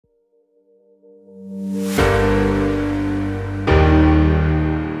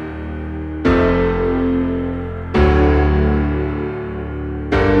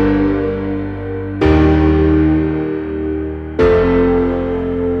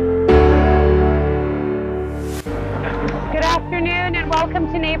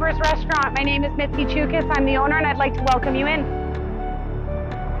Neighbour's restaurant. My name is Mitzi Chukis. I'm the owner and I'd like to welcome you in.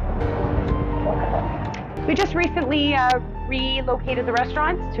 We just recently relocated the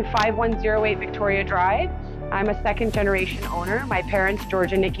restaurant to 5108 Victoria Drive. I'm a second generation owner. My parents,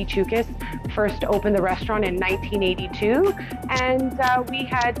 George and Nikki Chukis, first opened the restaurant in 1982, and we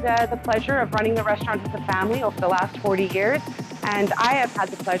had the pleasure of running the restaurant with the family over the last 40 years. And I have had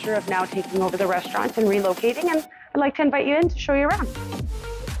the pleasure of now taking over the restaurant and relocating, and I'd like to invite you in to show you around.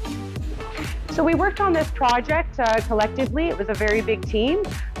 So we worked on this project collectively. It was a very big team.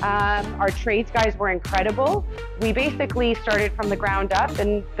 Our trades guys were incredible. We basically started from the ground up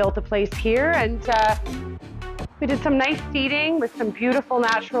and built a place here, and we did some nice seating with some beautiful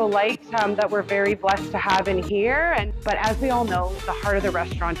natural light that we're very blessed to have in here. But as we all know, the heart of the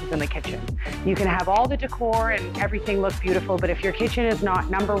restaurant is in the kitchen. You can have all the decor and everything look beautiful, but if your kitchen is not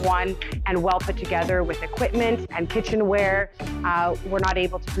number one and well put together with equipment and kitchenware, we're not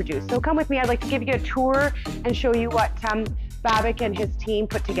able to produce. So come with me. I'd like to give you a tour and show you what Babak and his team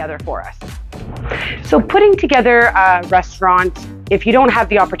put together for us. So putting together a restaurant, if you don't have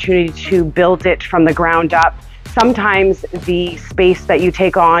the opportunity to build it from the ground up, sometimes the space that you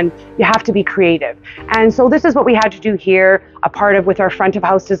take on, you have to be creative. And so this is what we had to do here, a part of with our front of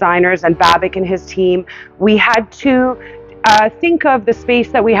house designers and Babak and his team. We had to think of the space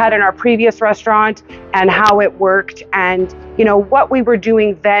that we had in our previous restaurant and how it worked. And you know, what we were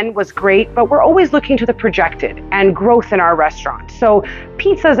doing then was great, but we're always looking to the projected and growth in our restaurant. So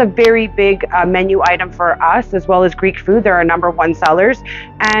pizza is a very big menu item for us, as well as Greek food. They're our #1 sellers.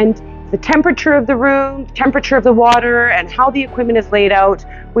 And the temperature of the room, temperature of the water, and how the equipment is laid out,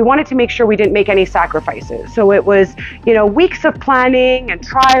 we wanted to make sure we didn't make any sacrifices. So it was, you know, weeks of planning and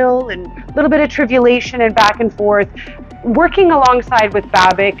trial and a little bit of tribulation and back and forth, working alongside with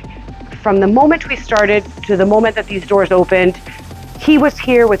Babak from the moment we started to the moment that these doors opened. He was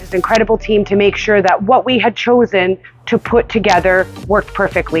here with his incredible team to make sure that what we had chosen to put together worked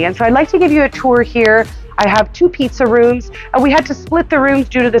perfectly. And so I'd like to give you a tour here. I have 2 pizza rooms. We had to split the rooms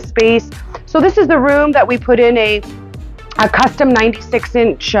due to the space. So this is the room that we put in a custom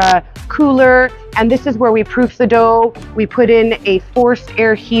 96-inch cooler, and this is where we proof the dough. We put in a forced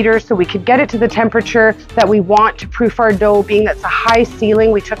air heater so we could get it to the temperature that we want to proof our dough, being that's a high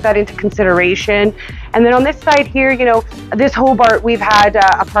ceiling. We took that into consideration. And then on this side here, you know, this Hobart, we've had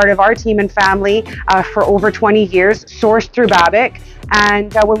a part of our team and family for over 20 years, sourced through Babak.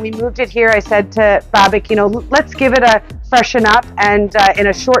 And when we moved it here, I said to Babak, you know, let's give it a freshen up. And in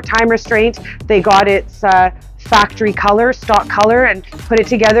a short time restraint, they got its factory color, stock color, and put it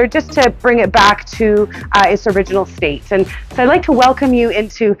together just to bring it back to its original state. And so I'd like to welcome you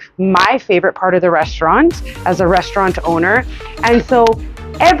into my favorite part of the restaurant as a restaurant owner. And so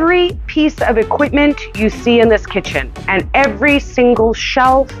every piece of equipment you see in this kitchen and every single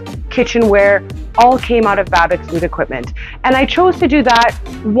shelf, kitchenware, all came out of Babak Food Equipment. And I chose to do that,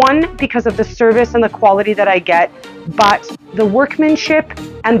 one, because of the service and the quality that I get, but the workmanship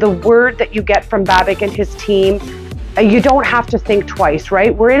and the word that you get from Babak and his team, you don't have to think twice,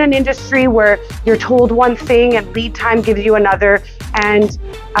 right? We're in an industry where you're told one thing and lead time gives you another, and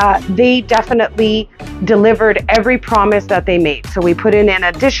they definitely delivered every promise that they made. So we put in an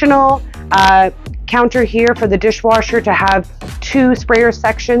additional counter here for the dishwasher to have 2 sprayer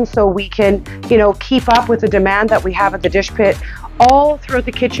sections so we can, you know, keep up with the demand that we have at the dish pit. All throughout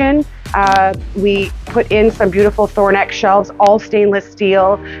the kitchen, we put in some beautiful Thornex shelves, all stainless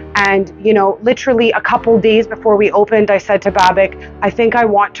steel. And, you know, literally a couple days before we opened, I said to Babak, I think I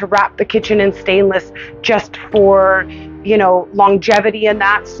want to wrap the kitchen in stainless just for, you know, longevity and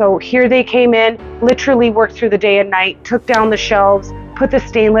that. So here they came in, literally worked through the day and night, took down the shelves, put the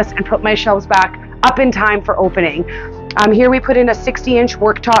stainless, and put my shelves back up in time for opening. Here we put in a 60-inch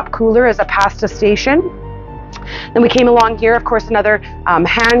worktop cooler as a pasta station. Then we came along here, of course, another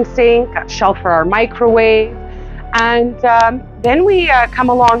hand sink, a shelf for our microwave. And then we come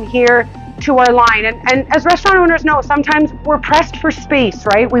along here to our line. And as restaurant owners know, sometimes we're pressed for space,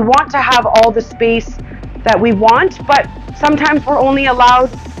 right? We want to have all the space that we want, but sometimes we're only allowed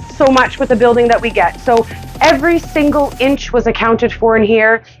so much with the building that we get. So every single inch was accounted for in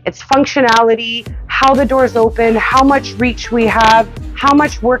here. Its functionality, how the doors open, how much reach we have, how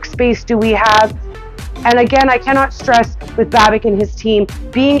much workspace do we have. And again, I cannot stress with Babak and his team,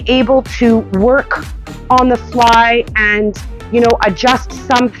 being able to work on the fly and, you know, adjust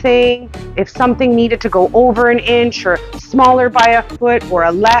something if something needed to go over an inch or smaller by a foot or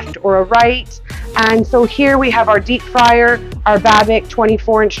a left or a right. And so here we have our deep fryer, our Babak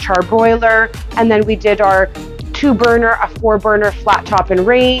 24-inch char broiler, and then we did our 2-burner, a 4-burner flat top and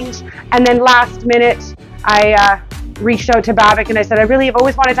range. And then last minute, I reached out to Babak and I said, I really have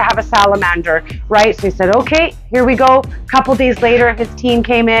always wanted to have a salamander, right? So he said, okay, here we go. A couple days later, his team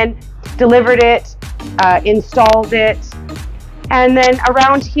came in, delivered it, installed it. And then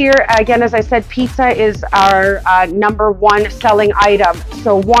around here, again, as I said, pizza is our #1 selling item.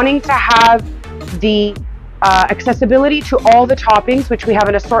 So wanting to have the accessibility to all the toppings, which we have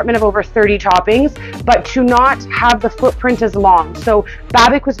an assortment of over 30 toppings, but to not have the footprint as long. So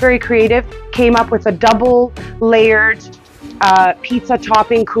Babak was very creative, came up with a double layered pizza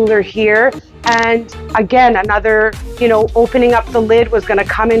topping cooler here. And again, another, opening up the lid was going to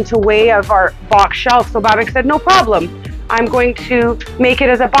come into way of our box shelf. So Babak said, no problem. I'm going to make it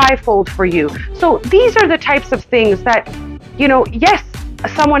as a bifold for you. So these are the types of things that, yes,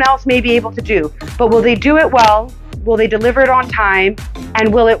 someone else may be able to do, but will they do it well? Will they deliver it on time?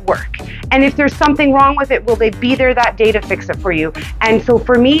 And will it work? And if there's something wrong with it, will they be there that day to fix it for you? And so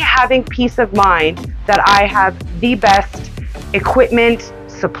for me, having peace of mind that I have the best equipment,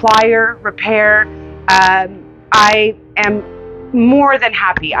 supplier, repair, I am more than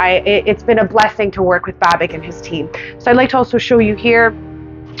happy. It's been a blessing to work with Babak and his team. So I'd like to also show you here,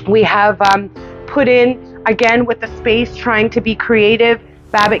 we have put in, again, with the space, trying to be creative.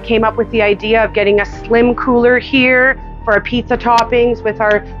 Babak came up with the idea of getting a slim cooler here for our pizza toppings with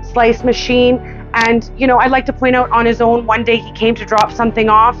our slice machine. And, I'd like to point out, on his own, one day he came to drop something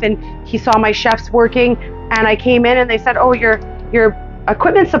off and he saw my chefs working, and I came in and they said, oh, your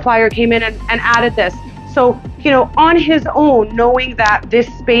equipment supplier came in and added this. So, on his own, knowing that this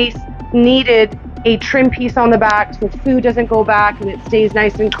space needed a trim piece on the back so food doesn't go back and it stays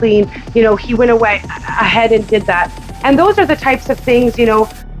nice and clean, he went ahead and did that. And those are the types of things,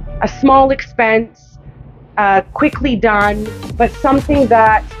 a small expense, quickly done, but something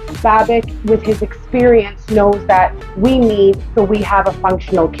that Babak, with his experience, knows that we need, so we have a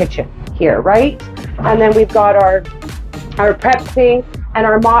functional kitchen here, right? And then we've got our prep sink and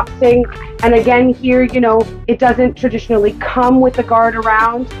our mop sink. And again, here, it doesn't traditionally come with a guard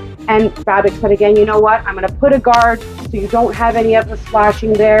around. And Babak said, again, you know what? I'm going to put a guard so you don't have any of the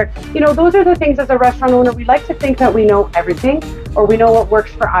splashing there. Those are the things, as a restaurant owner, we like to think that we know everything or we know what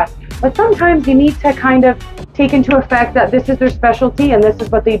works for us. But sometimes you need to kind of take into effect that this is their specialty and this is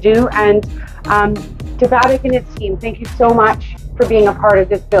what they do. And to Babak and his team, thank you so much for being a part of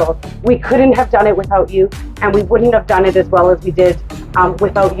this build. We couldn't have done it without you, and we wouldn't have done it as well as we did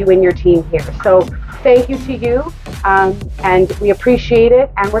without you and your team here. So thank you to you, and we appreciate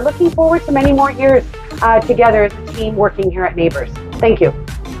it, and we're looking forward to many more years together as a team working here at Neighbours. Thank you.